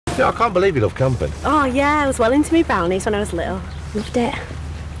Yeah, I can't believe you love camping. Oh, yeah, I was well into me brownies when I was little. Loved it.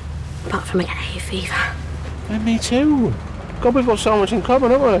 Apart from I get hay fever. And me too. God, we've got so much in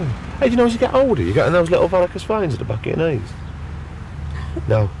common, haven't we? Hey, do you know as you get older, you're getting those little varicose veins at the back of your knees?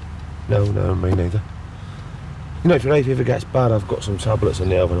 No, me neither. You know, if your hay fever gets bad, I've got some tablets in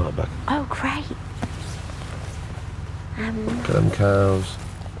the overnight bag. Oh, great. Look at them cows.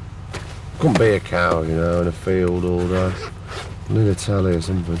 Couldn't be a cow, you know, in a field all day. Need a tally or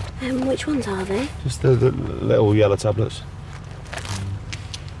something. Which ones are they? Just the little yellow tablets.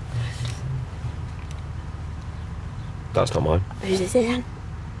 That's not mine. Whose is it then?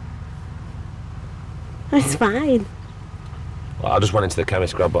 It's fine. Well, I just went into the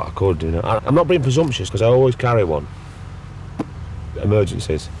chemist, grabbed what I could, you know. I'm not being presumptuous, because I always carry one.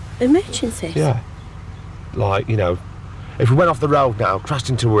 Emergencies. Emergencies? Yeah. Like, you know, if we went off the road now, crashed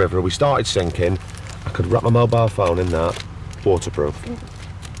into a river, we started sinking, I could wrap my mobile phone in that. Waterproof.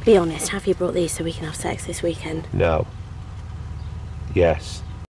 Be honest, have you brought these so we can have sex this weekend? No. Yes.